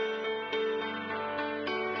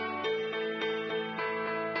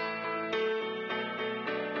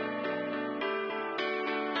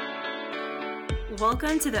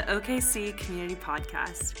Welcome to the OKC Community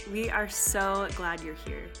Podcast. We are so glad you're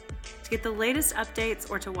here. To get the latest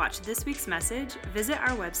updates or to watch this week's message, visit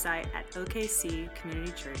our website at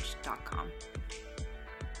okccommunitychurch.com.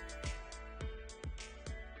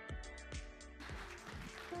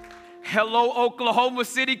 Hello, Oklahoma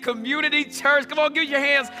City Community Church. Come on, give your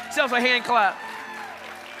hands, yourselves a hand clap.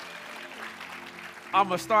 I'm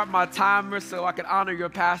going to start my timer so I can honor your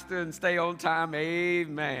pastor and stay on time.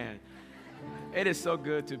 Amen. It is so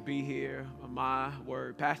good to be here. My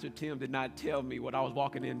word, Pastor Tim did not tell me what I was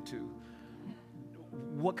walking into.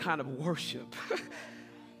 What kind of worship,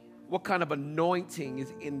 what kind of anointing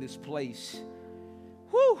is in this place.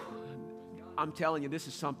 Whew. I'm telling you, this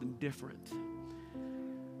is something different.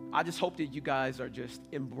 I just hope that you guys are just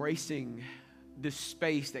embracing this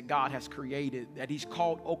space that God has created, that He's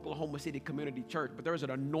called Oklahoma City Community Church. But there's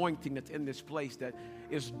an anointing that's in this place that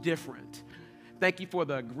is different. Thank you for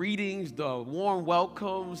the greetings, the warm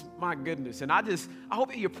welcomes. My goodness. And I hope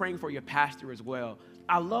that you're praying for your pastor as well.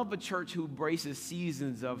 I love a church who embraces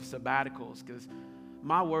seasons of sabbaticals because,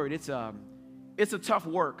 my word, it's a tough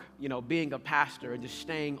work, being a pastor and just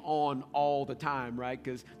staying on all the time, right?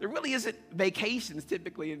 Because there really isn't vacations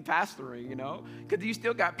typically in pastoring, because you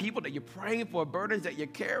still got people that you're praying for, burdens that you're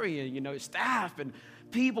carrying, staff and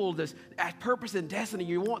people that have purpose and destiny.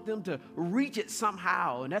 You want them to reach it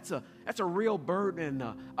somehow, and that's a real burden,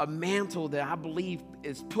 a mantle that I believe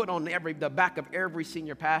is put on the back of every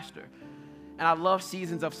senior pastor. And I love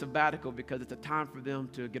seasons of sabbatical because it's a time for them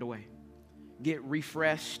to get away, get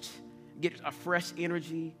refreshed, get a fresh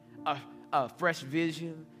energy, a fresh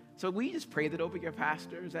vision. So we just pray that over your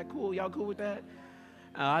pastor. Is that cool? Y'all cool with that?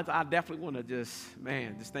 I definitely want to just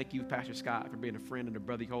thank you, Pastor Scott, for being a friend and a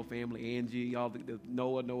brother, your whole family, Angie, all the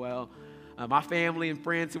Noah, Noel, my family and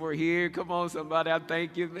friends who are here. Come on, somebody, I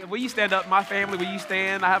thank you. Will you stand up, my family? Will you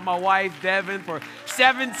stand? I have my wife, Devin, for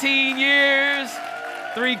 17 years,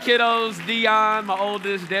 3 kiddos, Dion, my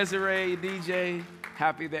oldest, Desiree, DJ.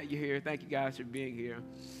 Happy that you're here. Thank you guys for being here.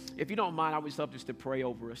 If you don't mind, I would just love just to pray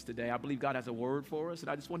over us today. I believe God has a word for us, and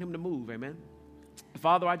I just want Him to move, amen?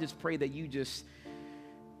 Father, I just pray that you just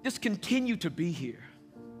continue to be here.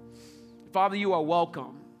 Father, you are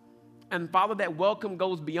welcome. And Father, that welcome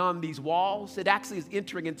goes beyond these walls. It actually is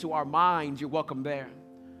entering into our minds. You're welcome there.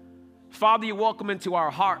 Father, you're welcome into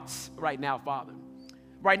our hearts right now, Father.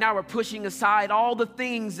 Right now, we're pushing aside all the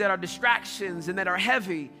things that are distractions and that are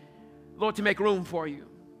heavy, Lord, to make room for you.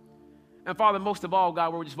 And Father, most of all,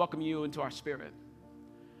 God, we're just welcoming you into our spirit.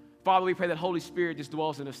 Father, we pray that Holy Spirit just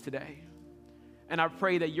dwells in us today. And I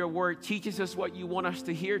pray that your word teaches us what you want us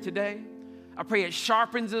to hear today. I pray it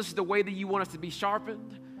sharpens us the way that you want us to be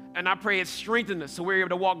sharpened. And I pray it strengthens us so we're able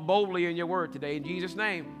to walk boldly in your word today. In Jesus'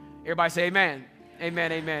 name, everybody say amen.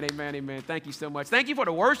 Amen, amen, amen, amen. Thank you so much. Thank you for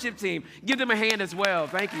the worship team. Give them a hand as well.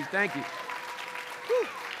 Thank you, thank you. Whew.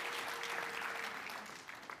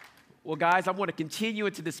 Well, guys, I want to continue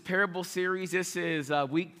into this parable series. This is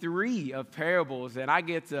week 3 of parables, and I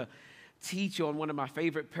get to teach on one of my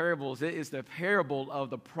favorite parables. It is the parable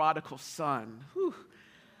of the prodigal son. Whew.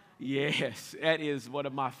 Yes, that is one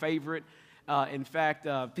of my favorite. In fact,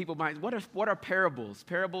 people might, what are parables?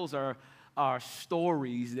 Parables are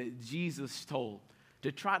stories that Jesus told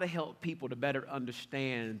to try to help people to better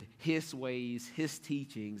understand His ways, His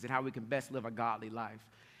teachings, and how we can best live a godly life.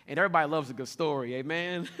 And everybody loves a good story,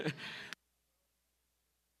 amen?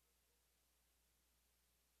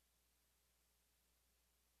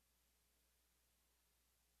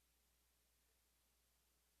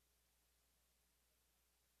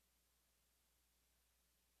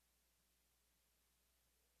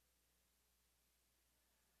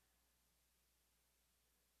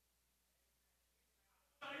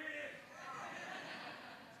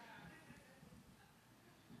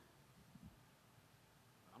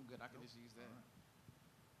 I can just use that.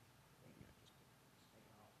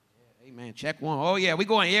 Yeah, amen. Check one. Oh yeah, we're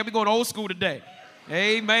going old school today.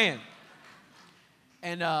 Amen.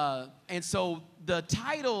 And so the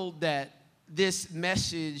title that this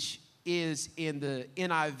message is in the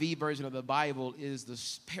NIV version of the Bible is the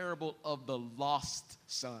parable of the lost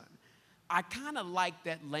son. I kind of like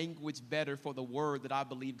that language better for the word that I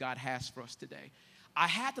believe God has for us today. I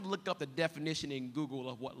had to look up the definition in Google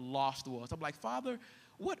of what lost was. I'm like, Father,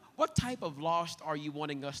 what type of lost are you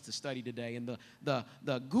wanting us to study today? And the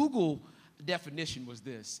Google definition was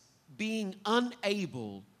this: being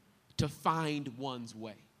unable to find one's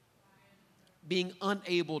way. Being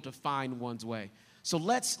unable to find one's way. So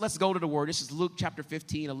let's go to the word. This is Luke chapter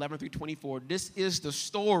 15, 11 through 24. This is the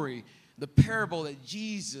story, the parable that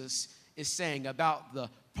Jesus is saying about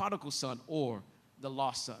the prodigal son or the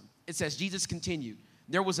lost son. It says, Jesus continued,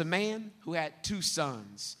 there was a man who had 2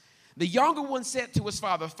 sons. The younger one said to his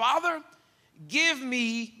father, "Father, give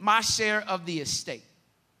me my share of the estate.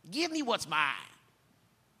 Give me what's mine.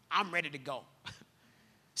 I'm ready to go."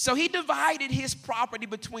 So he divided his property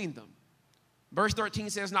between them. Verse 13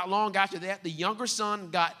 says, not long after that, the younger son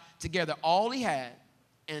got together all he had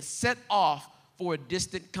and set off for a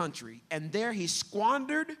distant country. And there he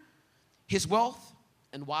squandered his wealth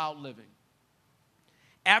and wild living.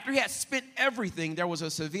 After he had spent everything, there was a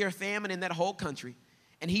severe famine in that whole country,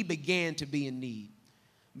 and he began to be in need.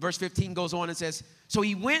 Verse 15 goes on and says, so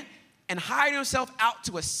he went and hired himself out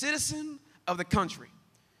to a citizen of the country,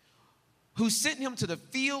 who sent him to the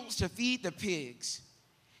fields to feed the pigs.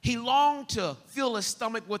 He longed to fill his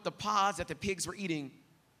stomach with the pods that the pigs were eating,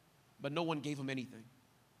 but no one gave him anything.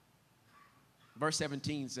 Verse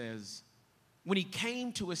 17 says, when he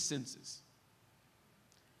came to his senses,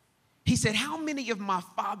 he said, how many of my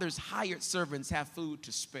father's hired servants have food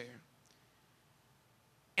to spare?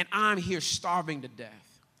 And I'm here starving to death.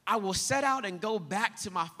 I will set out and go back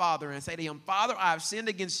to my father and say to him, Father, I have sinned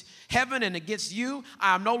against heaven and against you.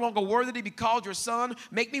 I am no longer worthy to be called your son.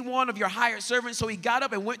 Make me one of your hired servants. So he got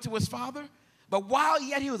up and went to his father. But while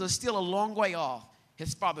yet he was still a long way off,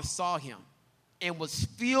 his father saw him and was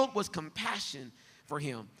filled with compassion for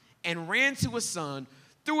him and ran to his son,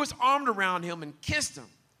 threw his arm around him and kissed him.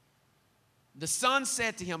 The son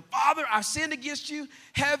said to him, Father, I've sinned against you,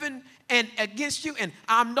 heaven, and against you, and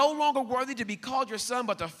I'm no longer worthy to be called your son.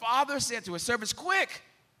 But the father said to his servants, quick,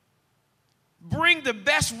 bring the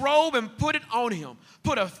best robe and put it on him.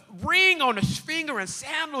 Put a ring on his finger and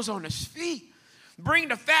sandals on his feet. Bring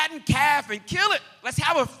the fattened calf and kill it. Let's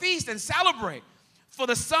have a feast and celebrate. For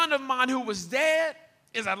the son of mine who was dead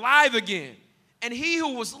is alive again, and he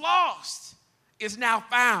who was lost is now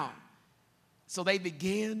found. So they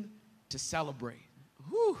began to celebrate.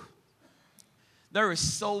 Whew. There is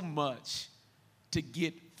so much to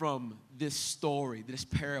get from this story, this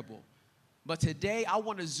parable. But today I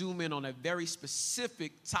want to zoom in on a very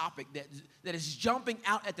specific topic that is jumping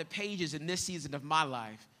out at the pages in this season of my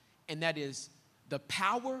life, and that is the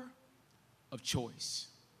power of choice.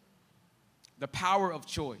 The power of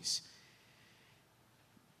choice.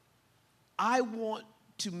 I want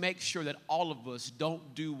to make sure that all of us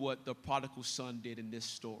don't do what the prodigal son did in this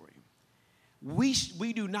story.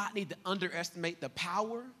 We do not need to underestimate the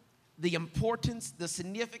power, the importance, the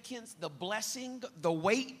significance, the blessing, the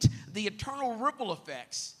weight, the eternal ripple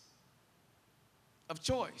effects of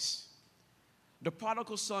choice. The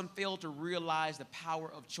prodigal son failed to realize the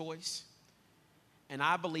power of choice, and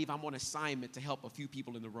I believe I'm on assignment to help a few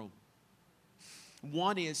people in the room.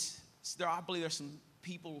 One is, I believe there's some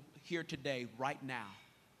people here today, right now,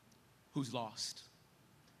 who's lost.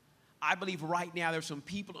 I believe right now there's some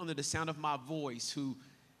people under the sound of my voice who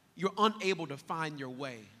you're unable to find your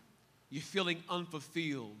way. You're feeling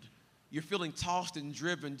unfulfilled. You're feeling tossed and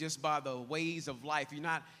driven just by the ways of life. You're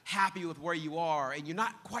not happy with where you are, and you're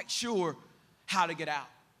not quite sure how to get out.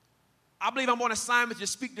 I believe I'm on assignment to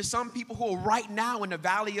speak to some people who are right now in the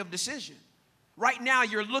valley of decision. Right now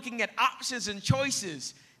you're looking at options and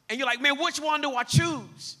choices, and you're like, man, which one do I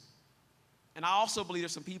choose? And I also believe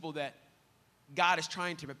there's some people that God is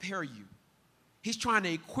trying to prepare you. He's trying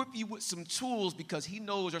to equip you with some tools because he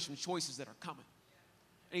knows there's some choices that are coming.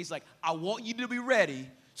 And he's like, I want you to be ready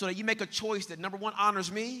so that you make a choice that, number one, honors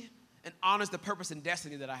me and honors the purpose and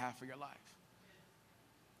destiny that I have for your life.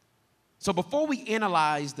 So before we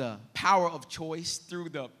analyze the power of choice through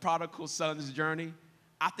the prodigal son's journey,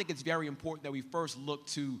 I think it's very important that we first look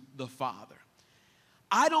to the Father.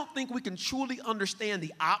 I don't think we can truly understand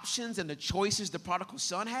the options and the choices the prodigal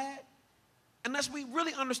son had unless we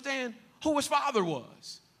really understand who his father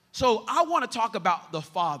was. So I want to talk about the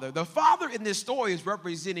Father. The Father in this story is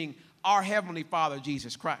representing our Heavenly Father,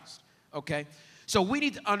 Jesus Christ, okay? So we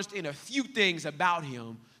need to understand a few things about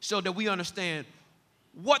him so that we understand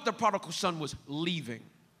what the prodigal son was leaving,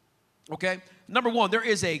 okay? Number one, there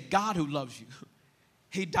is a God who loves you.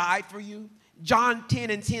 He died for you. John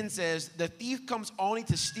 10:10 says, the thief comes only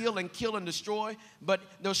to steal and kill and destroy, but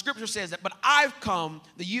the scripture says that, but I've come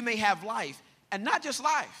that you may have life, and not just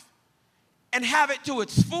life, and have it to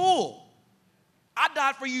its full. I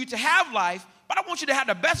died for you to have life, but I want you to have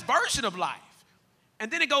the best version of life. And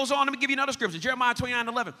then it goes on, let me give you another scripture, Jeremiah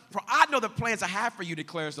 29:11. For I know the plans I have for you,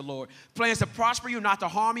 declares the Lord. Plans to prosper you, not to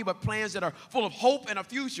harm you, but plans that are full of hope and a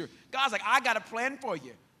future. God's like, I got a plan for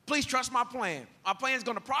you. Please trust my plan. My plan is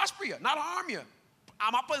going to prosper you, not harm you.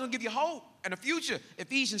 My plan is going to give you hope and a future.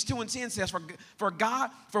 Ephesians 2:10 says,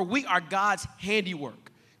 for we are God's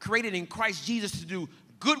handiwork, created in Christ Jesus to do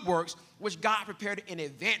good works, which God prepared in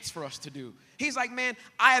advance for us to do. He's like, man,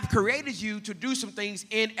 I have created you to do some things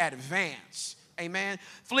in advance. Amen.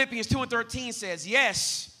 Philippians 2:13 says,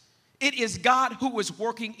 yes, it is God who is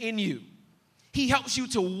working in you. He helps you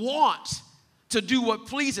to want to do what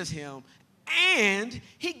pleases him, and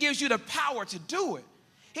he gives you the power to do it.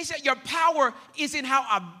 He said, your power is in how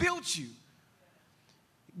I built you.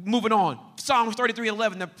 Moving on, Psalms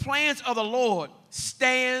 33:11, the plans of the Lord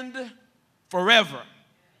stand forever.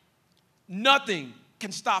 Nothing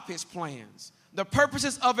can stop his plans. The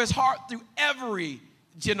purposes of his heart through every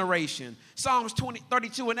generation. Psalms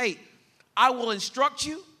 32:8, I will instruct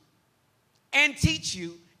you and teach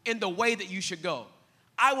you in the way that you should go.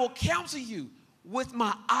 I will counsel you with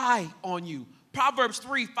my eye on you. Proverbs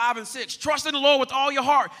 3:5-6, trust in the Lord with all your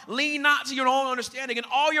heart. Lean not to your own understanding. In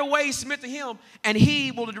all your ways submit to him, and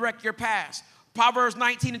he will direct your paths. Proverbs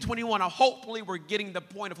 19:21, hopefully we're getting the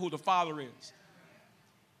point of who the Father is.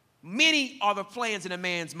 Many are the plans in a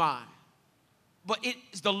man's mind, but it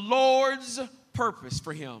is the Lord's purpose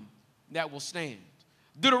for him that will stand.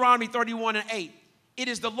 Deuteronomy 31:8, it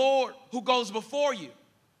is the Lord who goes before you.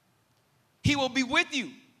 He will be with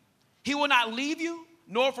you. He will not leave you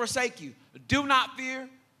nor forsake you. Do not fear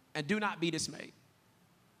and do not be dismayed.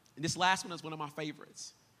 And this last one is one of my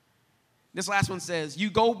favorites. This last one says, you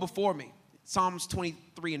go before me, Psalms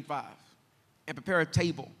 23:5, and prepare a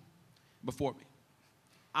table before me.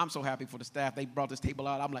 I'm so happy for the staff. They brought this table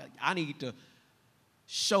out. I'm like, I need to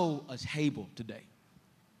show a table today.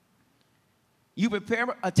 You prepare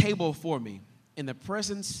a table for me in the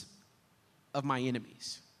presence of my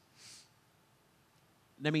enemies.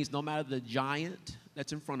 That means no matter the giant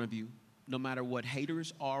that's in front of you, no matter what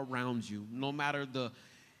haters are around you, no matter the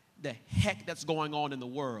heck that's going on in the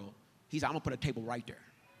world, he's like, I'm going to put a table right there.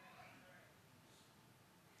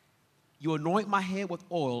 You anoint my head with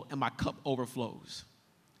oil and my cup overflows.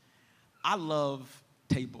 I love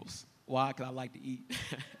tables. Why? Because I like to eat.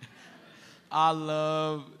 I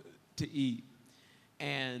love to eat.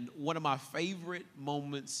 And one of my favorite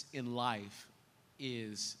moments in life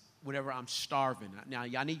is whenever I'm starving. Now,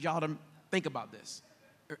 I need y'all to think about this.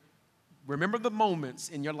 Remember the moments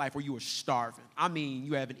in your life where you were starving. I mean,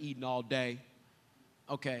 you haven't eaten all day,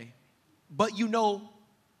 okay? But you know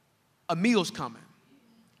a meal's coming.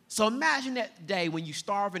 So imagine that day when you're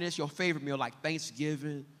starving, it's your favorite meal, like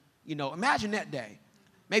Thanksgiving. You know, imagine that day.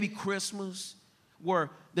 Maybe Christmas,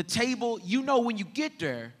 where the table, you know when you get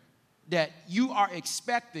there that you are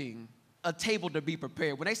expecting a table to be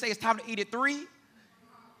prepared. When they say it's time to eat at 3,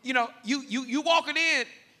 you know, you walking in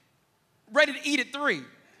ready to eat at 3.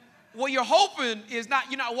 What you're hoping is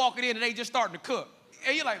you're not walking in and they just starting to cook.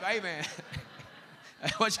 And you're like, hey, man,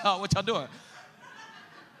 what y'all doing?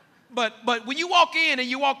 But when you walk in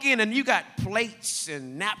and you got plates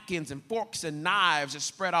and napkins and forks and knives that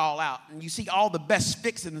spread all out, and you see all the best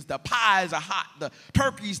fixings, the pies are hot, the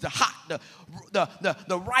turkeys are hot,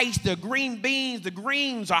 the rice, the green beans, the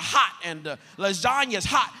greens are hot, and the lasagna's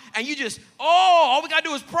hot, and you just, all we got to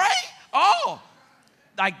do is pray?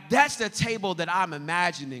 Like that's the table that I'm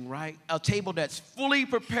imagining, right? A table that's fully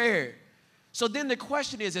prepared. So then the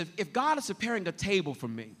question is, if God is preparing a table for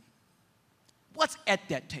me, what's at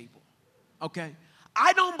that table? Okay?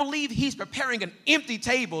 I don't believe he's preparing an empty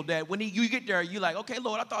table that when you get there, you're like, okay,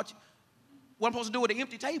 Lord, I thought what I'm supposed to do with an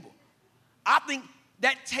empty table. I think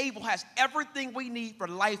that table has everything we need for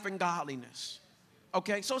life and godliness.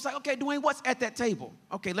 Okay? So it's like, okay, DeWayne, what's at that table?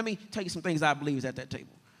 Okay, let me tell you some things I believe is at that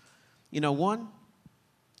table. You know, one,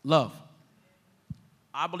 love.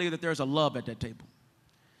 I believe that there's a love at that table.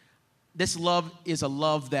 This love is a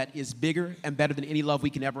love that is bigger and better than any love we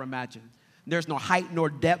can ever imagine. There's no height nor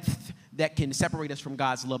depth that can separate us from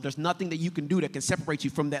God's love. There's nothing that you can do that can separate you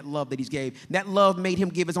from that love that he's gave. That love made him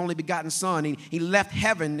give his only begotten son. He left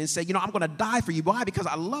heaven and said, you know, I'm going to die for you. Why? Because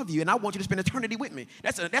I love you and I want you to spend eternity with me.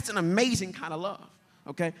 That's an amazing kind of love,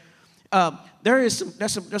 okay? There's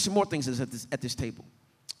some more things at this table.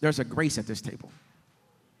 There's a grace at this table.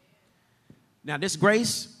 Now, this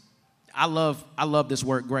grace, I love this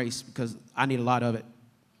word grace because I need a lot of it.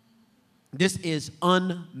 This is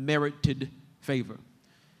unmerited favor.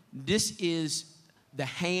 This is the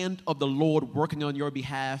hand of the Lord working on your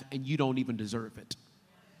behalf, and you don't even deserve it.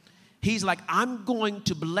 He's like, I'm going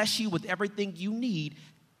to bless you with everything you need,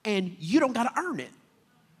 and you don't got to earn it.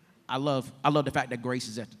 I love the fact that grace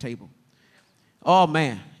is at the table. Oh,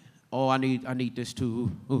 man. Oh, I need this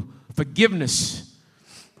too. Ooh. Forgiveness.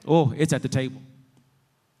 Oh, it's at the table.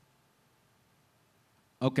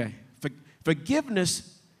 Okay.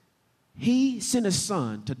 Forgiveness, he sent his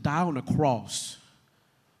son to die on the cross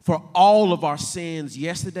for all of our sins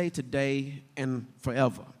yesterday, today, and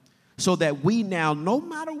forever. so that we now, no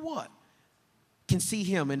matter what, can see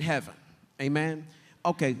him in heaven. Amen.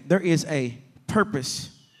 Okay, there is a purpose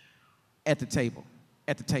at the table.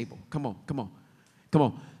 At the table. Come on, come on, come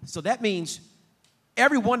on. So that means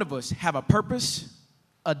every one of us have a purpose,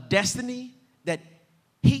 a destiny that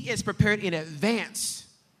he is prepared in advance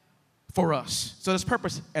for us. So there's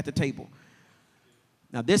purpose at the table.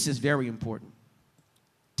 Now, this is very important.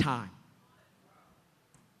 Time.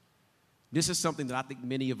 This is something that I think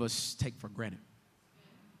many of us take for granted.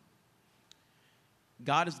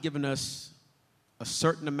 God has given us a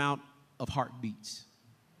certain amount of heartbeats.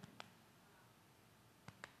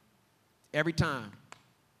 Every time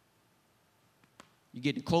you're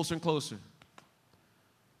getting closer and closer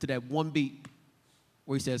to that one beat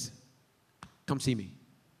where he says, come see me.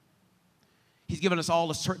 He's given us all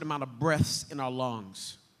a certain amount of breaths in our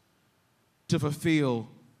lungs to fulfill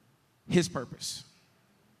his purpose.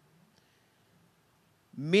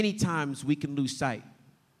 Many times we can lose sight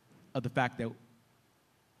of the fact that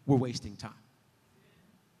we're wasting time.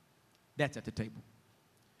 That's at the table.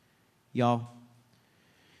 Y'all,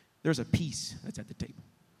 there's a peace that's at the table.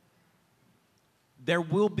 There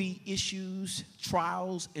will be issues,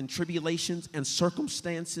 trials, and tribulations and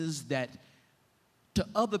circumstances that to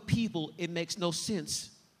other people, it makes no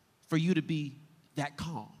sense for you to be that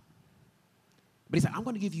calm. But he said, I'm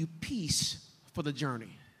going to give you peace for the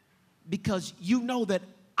journey because you know that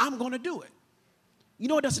I'm going to do it. You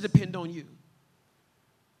know it doesn't depend on you.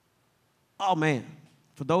 Oh, man.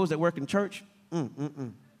 For those that work in church,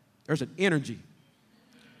 there's an energy.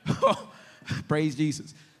 Praise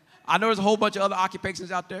Jesus. I know there's a whole bunch of other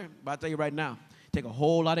occupations out there, but I'll tell you right now, it takes a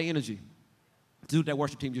whole lot of energy to do what that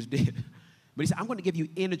worship team just did. But he said, I'm going to give you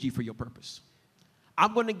energy for your purpose.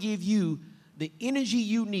 I'm going to give you the energy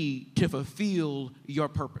you need to fulfill your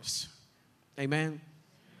purpose. Amen.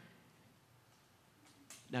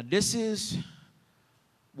 Now, this is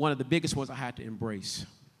one of the biggest ones I had to embrace.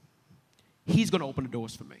 He's going to open the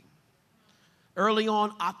doors for me. Early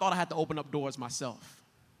on, I thought I had to open up doors myself.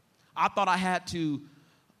 I thought I had to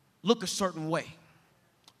look a certain way.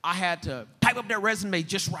 I had to type up that resume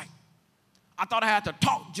just right. I thought I had to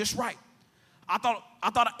talk just right. I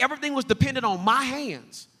thought everything was dependent on my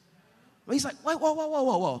hands. But he's like, wait,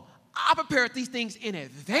 whoa. I prepared these things in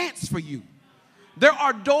advance for you. There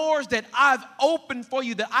are doors that I've opened for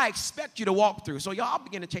you that I expect you to walk through. So y'all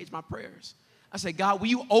begin to change my prayers. I say, God, will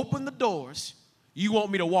you open the doors you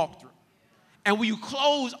want me to walk through? And will you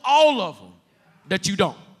close all of them that you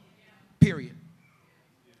don't? Period.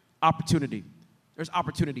 Opportunity. There's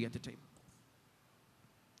opportunity at the table.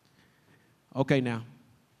 Okay, now,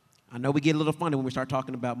 I know we get a little funny when we start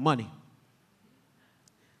talking about money.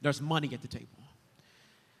 There's money at the table.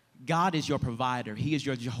 God is your provider. He is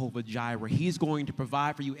your Jehovah Jireh. He's going to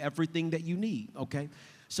provide for you everything that you need, okay?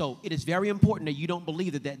 So it is very important that you don't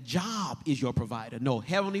believe that that job is your provider. No,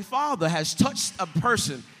 Heavenly Father has touched a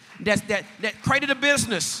person that created a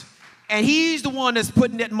business, and he's the one that's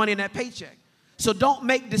putting that money in that paycheck. So don't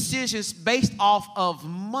make decisions based off of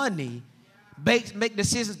money. Make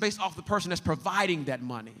decisions based off the person that's providing that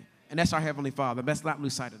money. And that's our Heavenly Father. Let's not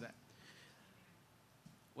lose sight of that.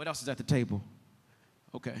 What else is at the table?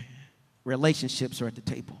 Okay. Relationships are at the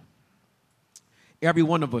table. Every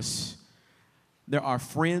one of us, there are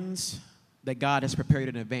friends that God has prepared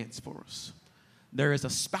in advance for us. There is a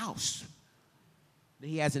spouse that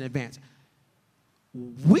he has in advance.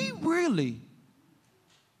 We really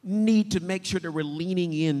need to make sure that we're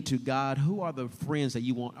leaning into God. Who are the friends that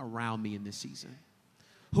you want around me in this season?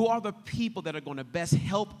 Who are the people that are going to best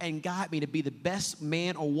help and guide me to be the best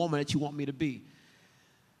man or woman that you want me to be?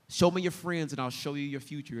 Show me your friends and I'll show you your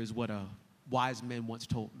future is what a wise man once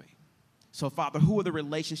told me. So, Father, who are the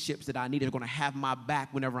relationships that I need that are going to have my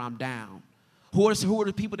back whenever I'm down? Who are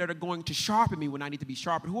the people that are going to sharpen me when I need to be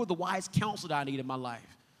sharpened? Who are the wise counsel that I need in my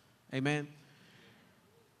life? Amen.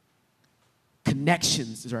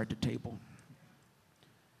 Connections are at the table.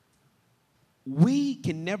 We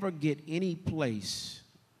can never get any place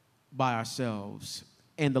by ourselves,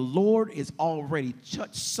 and the Lord is already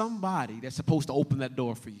touched somebody that's supposed to open that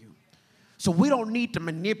door for you. So we don't need to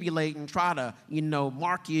manipulate and try to,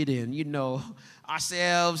 market and,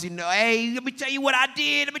 ourselves, hey, let me tell you what I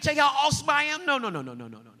did. Let me tell you how awesome I am. No.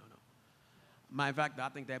 Matter of fact, I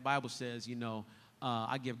think that Bible says,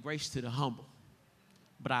 I give grace to the humble,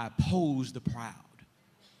 but I oppose the proud.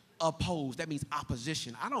 Oppose, that means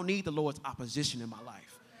opposition. I don't need the Lord's opposition in my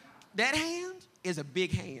life. That hand is a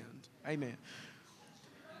big hand. Amen.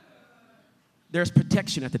 There's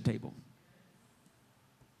protection at the table.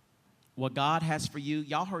 What God has for you,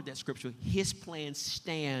 y'all heard that scripture, his plans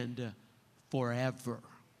stand forever.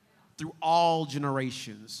 through all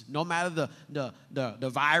generations. No matter the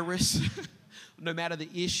virus, no matter the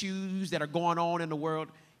issues that are going on in the world,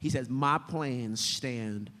 he says, my plans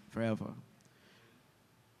stand forever.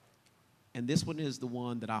 And this one is the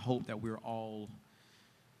one that I hope that we're all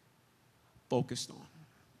focused on.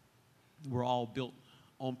 We're all built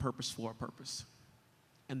on purpose for a purpose.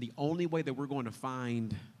 And the only way that we're going to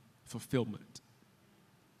find fulfillment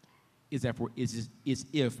is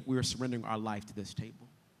if we're surrendering our life to this table.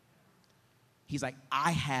 He's like,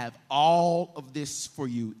 I have all of this for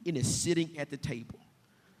you. It is sitting at the table.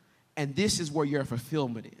 And this is where your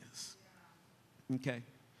fulfillment is. Okay?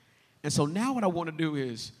 And so now what I want to do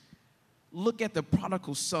is look at the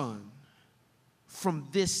prodigal son from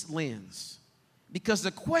this lens. Because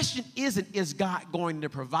the question isn't, is God going to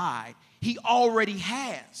provide? He already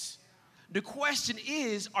has. The question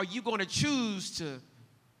is, are you going to choose to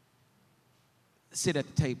sit at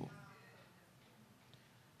the table?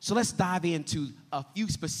 So let's dive into a few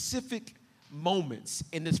specific moments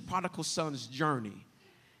in this prodigal son's journey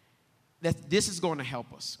that this is going to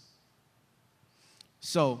help us.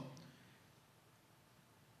 So,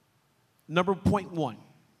 point 1,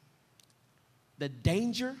 the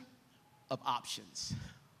danger of options.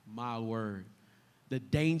 My word, the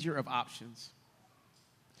danger of options.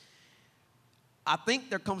 I think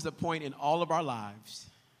there comes a point in all of our lives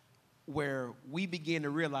where we begin to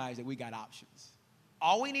realize that we got options.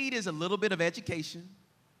 All we need is a little bit of education,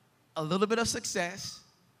 a little bit of success,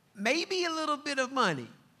 maybe a little bit of money.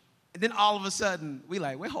 And then all of a sudden, we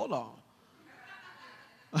like, wait, hold on.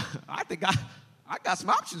 I think I got some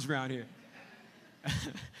options around here.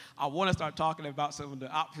 I want to start talking about some of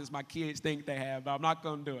the options my kids think they have, but I'm not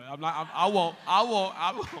going to do it. I won't.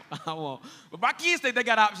 But my kids think they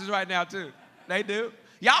got options right now, too. They do.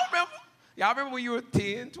 Y'all remember when you were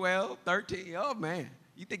 10, 12, 13? Oh, man.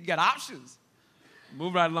 You think you got options?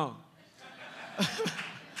 Move right along.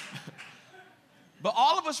 But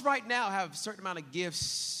all of us right now have a certain amount of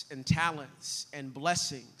gifts and talents and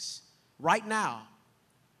blessings right now.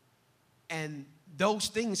 And those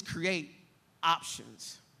things create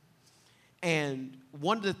options. And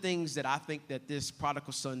one of the things that I think that this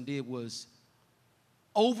prodigal son did was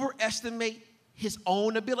overestimate his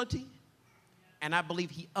own ability. And I believe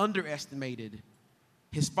he underestimated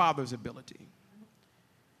his father's ability.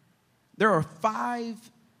 There are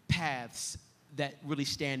 5 paths that really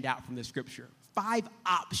stand out from the scripture. 5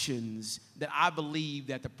 options that I believe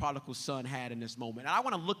that the prodigal son had in this moment. And I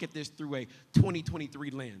want to look at this through a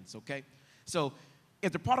 2023 lens, okay? So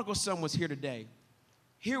if the prodigal son was here today,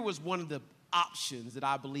 here was one of the options that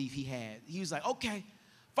I believe he had. He was like, okay,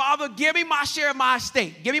 Father, give me my share of my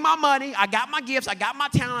estate. Give me my money. I got my gifts. I got my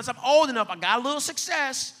talents. I'm old enough. I got a little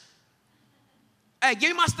success. Hey,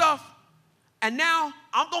 give me my stuff. And now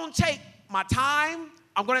I'm going to take my time.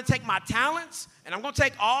 I'm going to take my talents. And I'm going to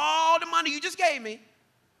take all the money you just gave me.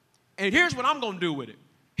 And here's what I'm going to do with it.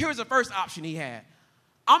 Here's the first option he had.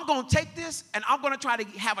 I'm going to take this and I'm going to try to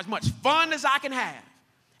have as much fun as I can have.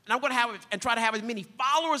 And I'm going to try to have as many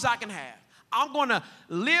followers as I can have. I'm going to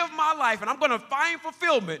live my life and I'm going to find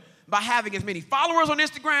fulfillment by having as many followers on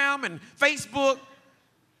Instagram and Facebook.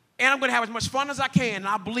 And I'm going to have as much fun as I can. And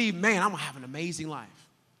I believe, man, I'm going to have an amazing life.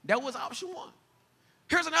 That was option 1.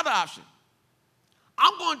 Here's another option.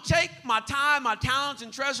 I'm going to take my time, my talents,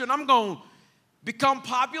 and treasure, and I'm going to become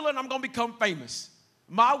popular and I'm going to become famous.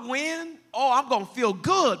 My win, I'm going to feel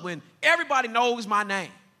good when everybody knows my name.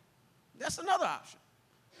 That's another option.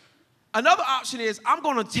 Another option is I'm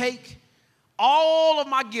going to take all of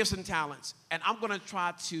my gifts and talents and I'm going to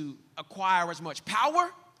try to acquire as much power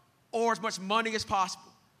or as much money as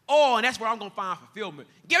possible. And that's where I'm going to find fulfillment.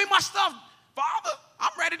 Give me my stuff, Father.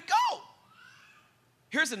 I'm ready to go.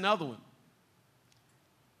 Here's another one.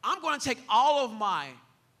 I'm going to take all of my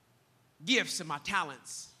gifts and my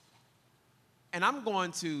talents and I'm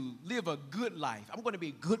going to live a good life. I'm going to be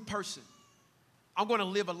a good person. I'm going to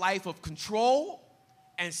live a life of control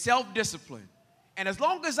and self-discipline. And as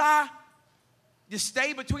long as I just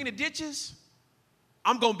stay between the ditches,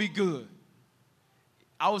 I'm going to be good.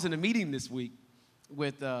 I was in a meeting this week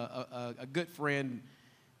with a good friend,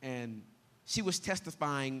 and she was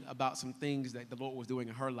testifying about some things that the Lord was doing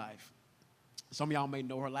in her life. Some of y'all may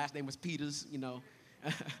know her last name was Peters, you know.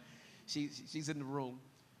 She's in the room.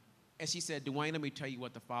 And she said, DeWayne, let me tell you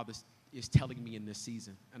what the Father is telling me in this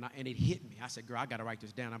season. And it hit me. I said, girl, I got to write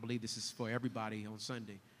this down. I believe this is for everybody on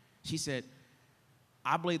Sunday. She said,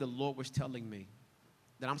 I believe the Lord was telling me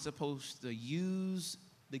that I'm supposed to use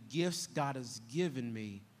the gifts God has given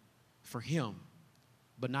me for Him,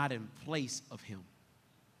 but not in place of Him.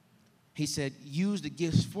 He said, use the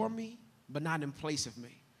gifts for me, but not in place of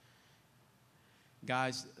me.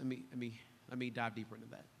 Guys, let me dive deeper into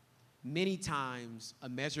that. Many times, a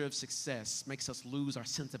measure of success makes us lose our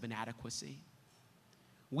sense of inadequacy.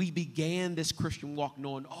 We began this Christian walk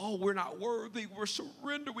knowing, oh, we're not worthy, we're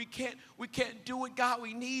surrendered, we can't do it, God,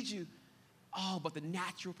 we need you. Oh, but the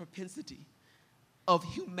natural propensity of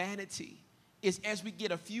humanity is as we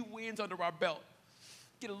get a few wins under our belt,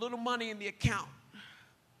 get a little money in the account.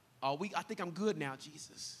 Oh, I think I'm good now,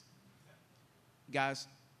 Jesus. Guys,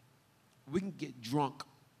 we can get drunk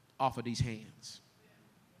off of these hands.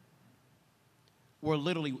 We're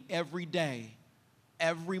literally every day,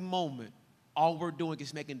 every moment, all we're doing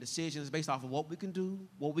is making decisions based off of what we can do,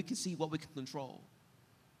 what we can see, what we can control.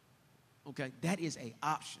 Okay, that is an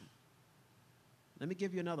option. Let me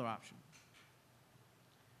give you another option.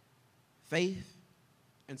 Faith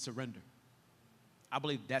and surrender. I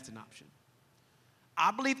believe that's an option.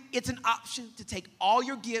 I believe it's an option to take all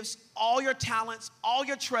your gifts, all your talents, all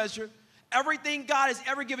your treasure, everything God has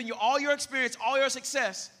ever given you, all your experience, all your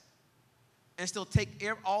success, and still take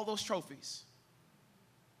all those trophies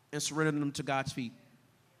and surrender them to God's feet.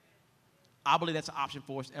 I believe that's an option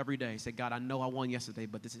for us every day. Say, God, I know I won yesterday,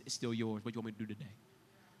 but this is still yours. What do you want me to do today?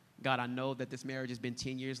 God, I know that this marriage has been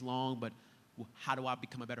 10 years long, but how do I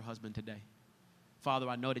become a better husband today? Father,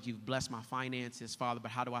 I know that you've blessed my finances, Father,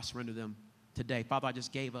 but how do I surrender them today? Father, I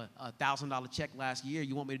just gave a $1,000 check last year.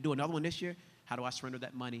 You want me to do another one this year? How do I surrender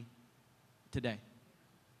that money today?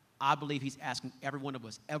 I believe he's asking every one of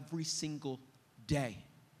us every single day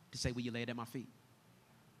to say, will you lay it at my feet?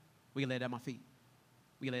 Will you lay it at my feet?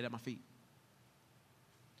 Will you lay it at my feet?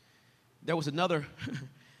 There was another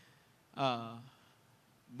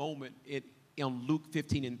moment in Luke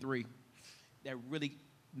 15:3 that really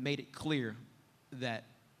made it clear that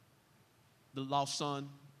the lost son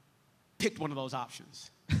picked one of those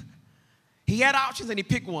options. He had options and he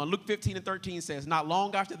picked one. Luke 15:13 says, not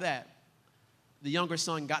long after that, the younger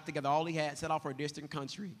son got together all he had, set off for a distant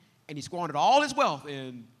country, and he squandered all his wealth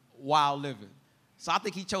in wild living. So I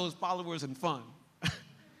think he chose followers and fun.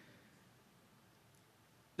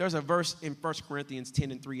 There's a verse in 1 Corinthians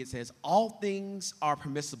 10:3. It says, all things are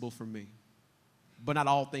permissible for me, but not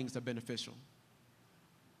all things are beneficial.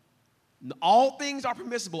 All things are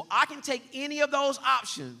permissible. I can take any of those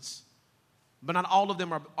options, but not all of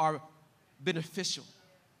them are beneficial.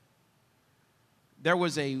 There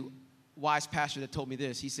was a wise pastor that told me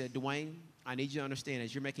this. He said, DeWayne, I need you to understand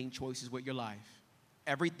as you're making choices with your life,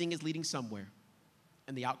 everything is leading somewhere,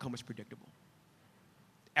 and the outcome is predictable.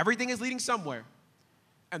 Everything is leading somewhere,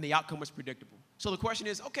 and the outcome is predictable. So the question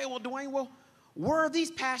is, okay, well, DeWayne, where are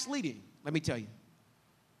these paths leading? Let me tell you.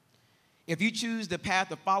 If you choose the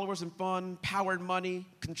path of followers and fun, power and money,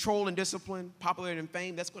 control and discipline, popularity and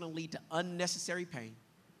fame, that's going to lead to unnecessary pain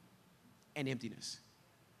and emptiness.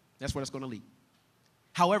 That's where it's going to lead.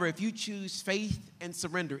 However, if you choose faith and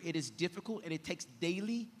surrender, it is difficult and it takes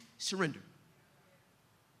daily surrender.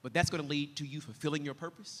 But that's going to lead to you fulfilling your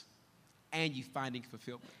purpose and you finding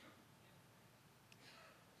fulfillment.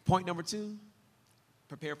 Point number 2,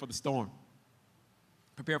 prepare for the storm.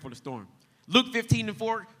 Prepare for the storm. Luke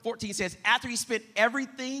 15:14 says, after he spent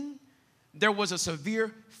everything, there was a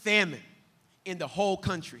severe famine in the whole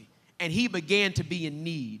country, and he began to be in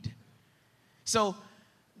need. So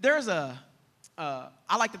there's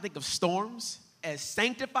I like to think of storms as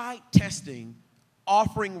sanctified testing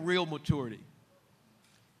offering real maturity.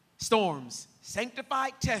 Storms,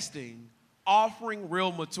 sanctified testing offering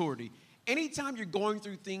real maturity. Anytime you're going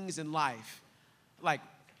through things in life, like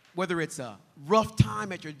whether it's a rough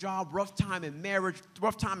time at your job, rough time in marriage,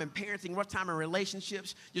 rough time in parenting, rough time in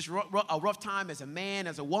relationships, just a rough time as a man,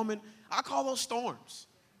 as a woman, I call those storms.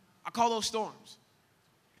 I call those storms.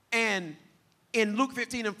 And in Luke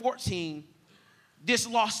 15:14, this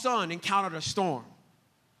lost son encountered a storm.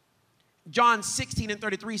 John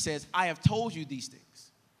 16:33 says, I have told you these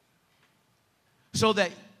things so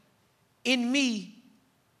that in me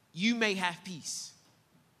you may have peace.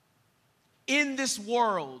 In this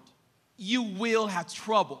world, you will have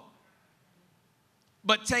trouble.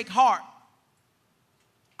 But take heart.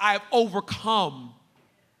 I have overcome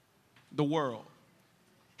the world.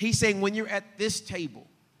 He's saying when you're at this table,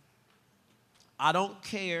 I don't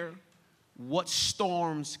care what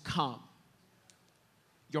storms come.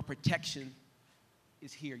 Your protection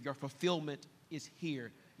is here. Your fulfillment is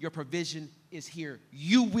here. Your provision is here.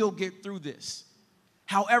 You will get through this.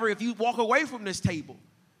 However, if you walk away from this table,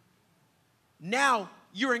 now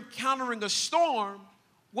you're encountering a storm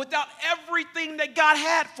without everything that God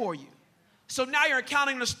had for you. So now you're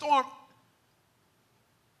encountering the storm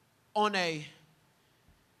on a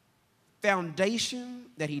foundation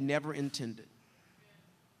that he never intended.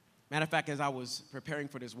 Matter of fact, as I was preparing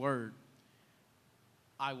for this word,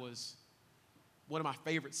 one of my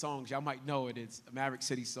favorite songs, y'all might know it, it's a Maverick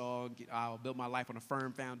City song, I'll build my life on a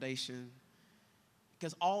firm foundation.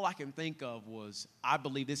 Because all I can think of was, I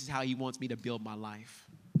believe this is how he wants me to build my life.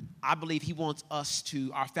 I believe he wants our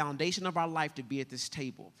foundation of our life to be at this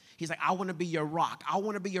table. He's like, I want to be your rock. I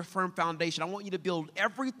want to be your firm foundation. I want you to build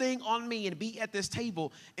everything on me and be at this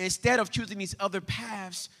table instead of choosing these other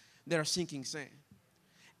paths that are sinking sand.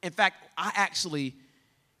 In fact, I actually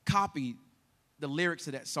copied the lyrics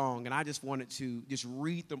to that song, and I just wanted to just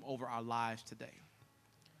read them over our lives today.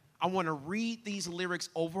 I want to read these lyrics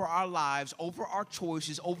over our lives, over our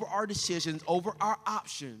choices, over our decisions, over our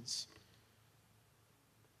options.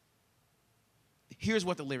 Here's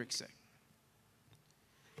what the lyrics say.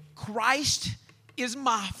 Christ is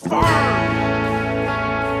my firm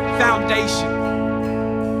foundation.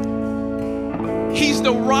 He's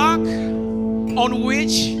the rock on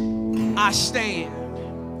which I stand.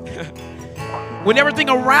 When everything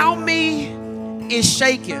around me is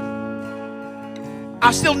shaken,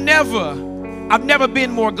 I've never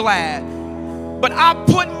been more glad. But I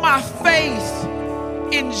put my faith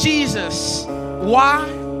in Jesus. Why?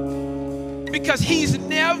 Because he's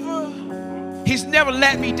never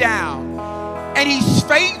let me down. And he's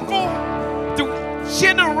faithful through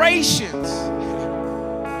generations.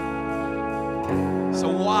 So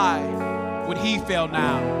why would he fail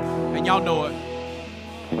now? And y'all know it.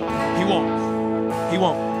 He won't. He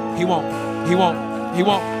won't. He won't. He won't. He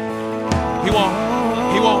won't. He won't.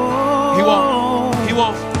 He won't. He won't. He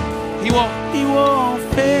won't. He won't. He won't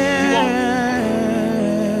fail.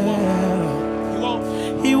 He won't.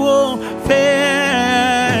 He won't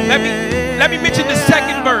fail. Let me mention the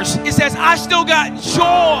second verse. It says, I still got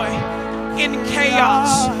joy in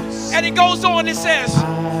chaos. And it goes on, it says,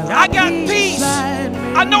 I got peace.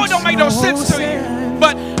 I know it don't make no sense to you,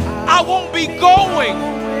 but I won't be going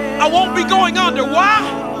under. Why?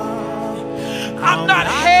 I'm not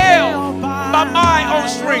held by my own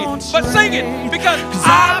strength. But sing it, because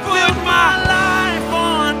I put my life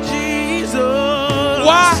on Jesus.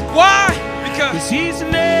 Why? Because he's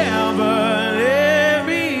never let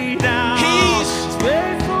me down. He's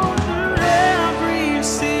faithful through every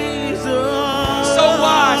season. So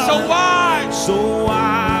why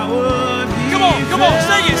would he Come on,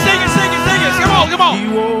 sing it. Come on. He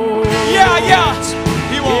won't. Yeah.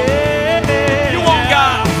 He won't. You won't,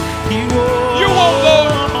 God. He won't. You won't,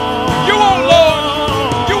 Lord. You won't, Lord.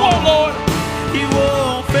 You won't, Lord. He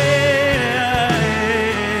won't fail.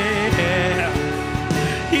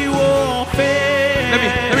 He won't fail.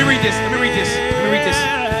 Let me read this.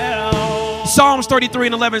 Psalms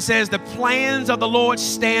 33:11 says, the plans of the Lord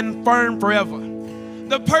stand firm forever.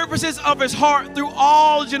 The purposes of his heart through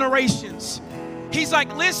all generations. He's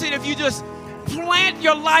like, listen, if you just plant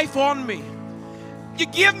your life on me, you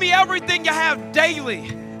give me everything you have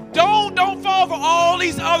daily. Don't fall for all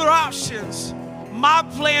these other options. My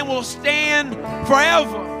plan will stand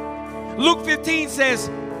forever. Luke 15 says,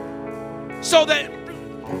 so that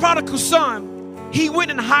prodigal son, he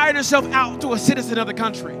went and hired himself out to a citizen of the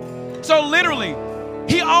country. So literally,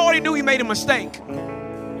 he already knew he made a mistake.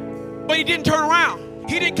 But he didn't turn around.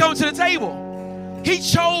 He didn't come to the table. He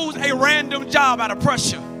chose a random job out of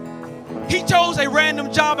pressure. He chose a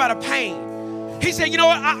random job out of pain. He said, you know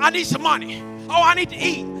what? I need some money. Oh, I need to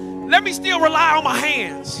eat. Let me still rely on my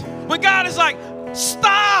hands. When God is like,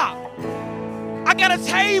 stop. I got a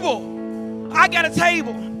table.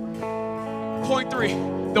 Point 3,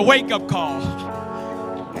 the wake-up call.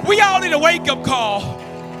 We all need a wake-up call.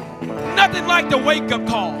 Nothing like the wake-up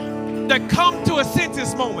call. The come to a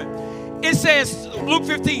senses moment. It says, Luke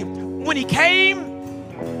 15, when he came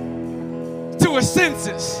to his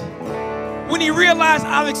senses, when he realized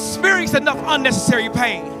I've experienced enough unnecessary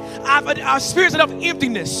pain, I've experienced enough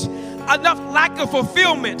emptiness, enough lack of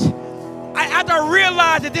fulfillment. After I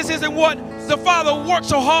realized that this isn't what the Father worked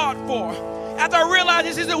so hard for, after I realized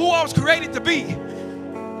this isn't who I was created to be,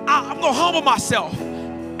 I'm going to humble myself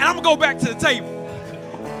and I'm going to go back to the table.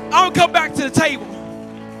 I'm going to come back to the table.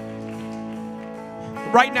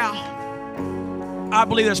 Right now, I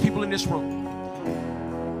believe there's people in this room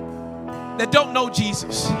that don't know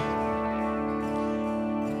Jesus.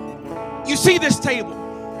 You see this table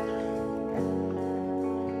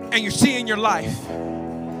and you're seeing your life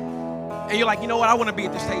and you're like, you know what? I want to be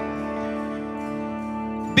at this table.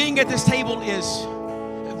 Being at this table is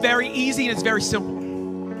very easy and it's very simple.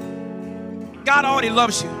 God already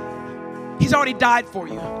loves you. He's already died for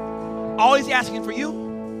you. All he's asking for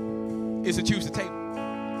you is to choose the table.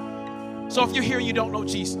 So if you're here and you don't know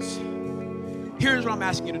Jesus, here's what I'm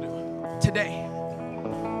asking you to do. Today,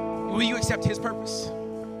 will you accept his purpose?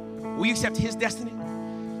 Will you accept his destiny?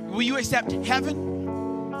 Will you accept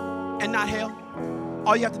heaven? and not hell,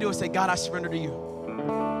 all you have to do is say, God, I surrender to you.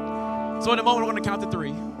 So in a moment, we're going to count to 3.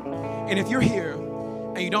 And if you're here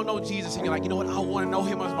and you don't know Jesus and you're like, you know what, I want to know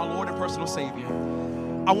him as my Lord and personal Savior,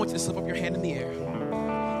 I want you to slip up your hand in the air.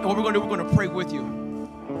 And what we're going to do, we're going to pray with you.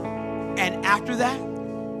 And after that,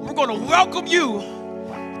 we're going to welcome you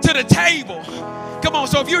to the table. Come on,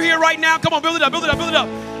 so if you're here right now, come on, build it up, build it up, build it up.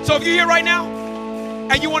 So if you're here right now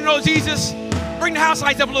and you want to know Jesus, bring the house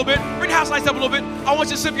lights up a little bit. Bring the house lights up a little bit. I want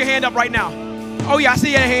you to slip your hand up right now. Oh, yeah, I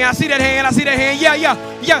see that hand. I see that hand. I see that hand. Yeah, yeah.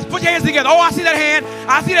 Yes, put your hands together. Oh, I see that hand.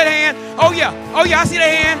 I see that hand. Oh, yeah. Oh, yeah, I see that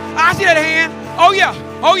hand. I see that hand. Oh, yeah.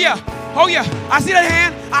 Oh, yeah. Oh, yeah. I see that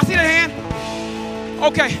hand. I see that hand.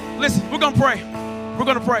 Okay, listen, we're going to pray. We're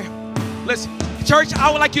going to pray. Listen, church, I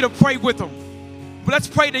would like you to pray with them. But let's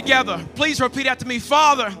pray together. Please repeat after me.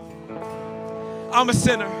 Father, I'm a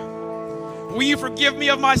sinner. Will you forgive me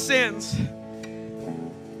of my sins?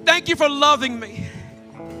 Thank you for loving me.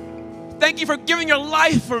 Thank you for giving your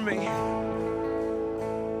life for me.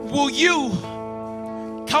 Will you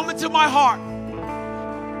come into my heart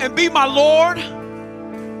and be my Lord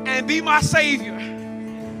and be my Savior?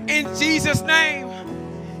 In Jesus' name.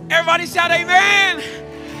 Everybody shout amen.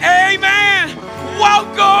 Amen.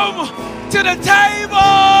 Welcome to the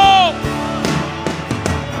table.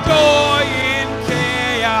 Joy in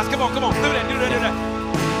chaos. Come on, come on. Do that, do that, do that.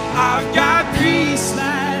 I've got peace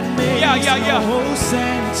that makes no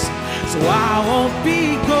sense, so I won't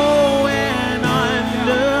be going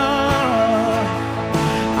under.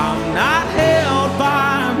 I'm not held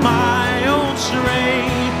by my own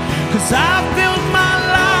strength, 'cause I built my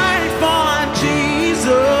life on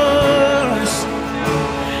Jesus.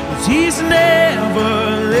 He's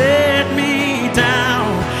never let me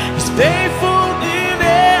down. He's faithful in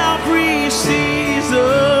every season.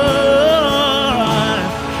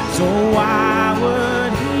 So why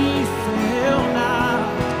would he fail now?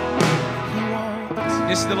 He won't.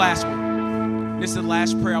 This is the last one. This is the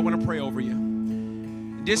last prayer I want to pray over you.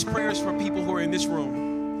 This prayer is for people who are in this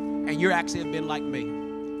room, and you actually have been like me,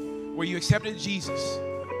 where you accepted Jesus,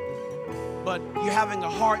 but you're having a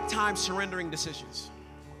hard time surrendering decisions.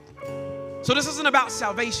 So this isn't about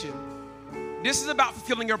salvation. This is about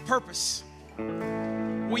fulfilling your purpose.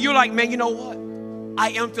 Well, you're like, man, you know what?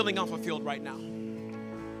 I am feeling unfulfilled right now.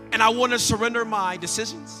 And I want to surrender my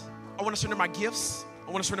decisions. I want to surrender my gifts.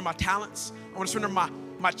 I want to surrender my talents. I want to surrender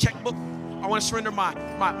my checkbook. I want to surrender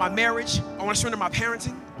my marriage. I want to surrender my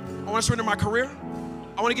parenting. I want to surrender my career.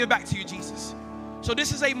 I want to give it back to you, Jesus. So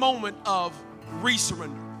this is a moment of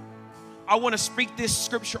resurrender. I want to speak this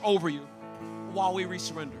scripture over you while we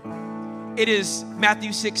resurrender. It is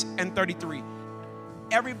Matthew 6:33.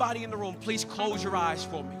 Everybody in the room, please close your eyes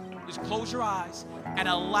for me. Just close your eyes and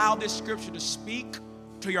allow this scripture to speak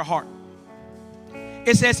to your heart.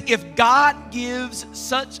 It says, if God gives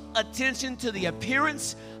such attention to the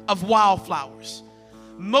appearance of wildflowers,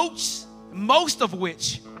 most of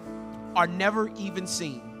which are never even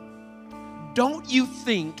seen, don't you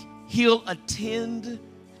think he'll attend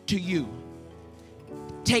to you,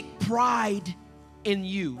 take pride in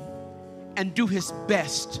you, and do his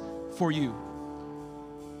best for you?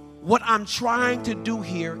 What I'm trying to do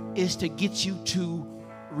here is to get you to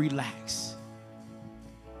relax,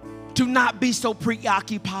 to not be so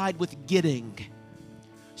preoccupied with getting,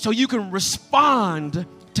 so you can respond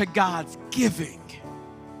to God's giving.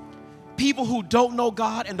 People who don't know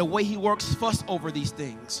God and the way he works fuss over these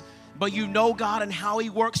things, but you know God and how he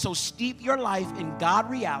works, so steep your life in God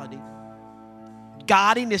reality,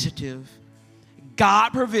 God initiative,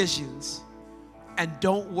 God provisions, and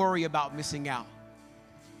don't worry about missing out.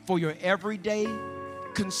 For your everyday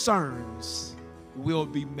concerns will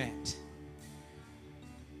be met.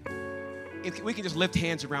 If we can just lift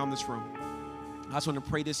hands around this room. I just want to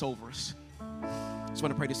pray this over us.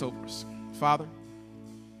 Father,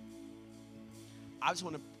 I just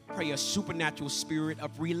want to pray a supernatural spirit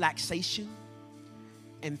of relaxation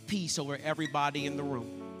and peace over everybody in the room.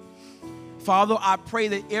 Father, I pray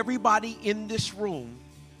that everybody in this room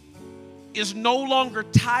is no longer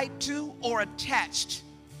tied to or attached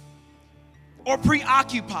or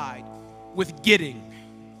preoccupied with getting.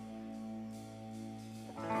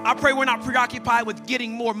 I pray we're not preoccupied with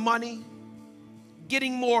getting more money,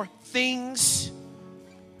 getting more things.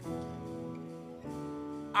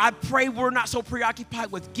 I pray we're not so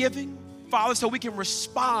preoccupied with giving, Father, so we can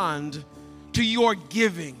respond to your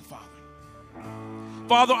giving, Father.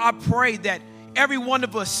 Father, I pray that every one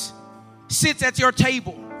of us sits at your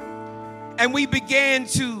table and we began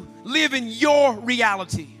to live in your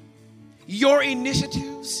reality, your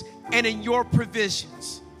initiatives, and in your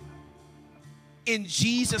provisions. In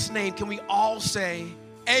Jesus' name, can we all say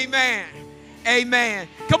amen? Amen.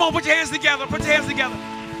 Come on, put your hands together. Put your hands together.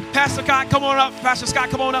 Pastor Scott, come on up. Pastor Scott,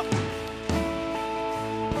 come on up.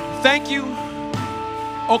 Thank you,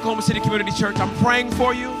 Oklahoma City Community Church. I'm praying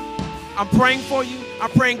for you. I'm praying for you.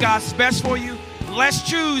 I'm praying God's best for you. Let's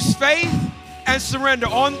choose faith and surrender.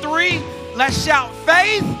 On 3, let's shout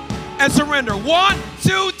faith and surrender. 1,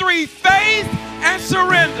 2, 3, faith and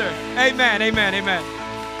surrender. Amen, amen, amen.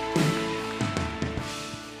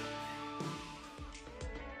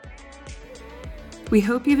 We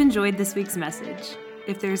hope you've enjoyed this week's message.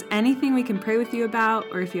 If there's anything we can pray with you about,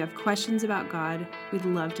 or if you have questions about God, we'd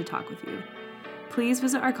love to talk with you. Please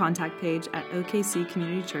visit our contact page at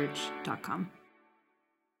okccommunitychurch.com.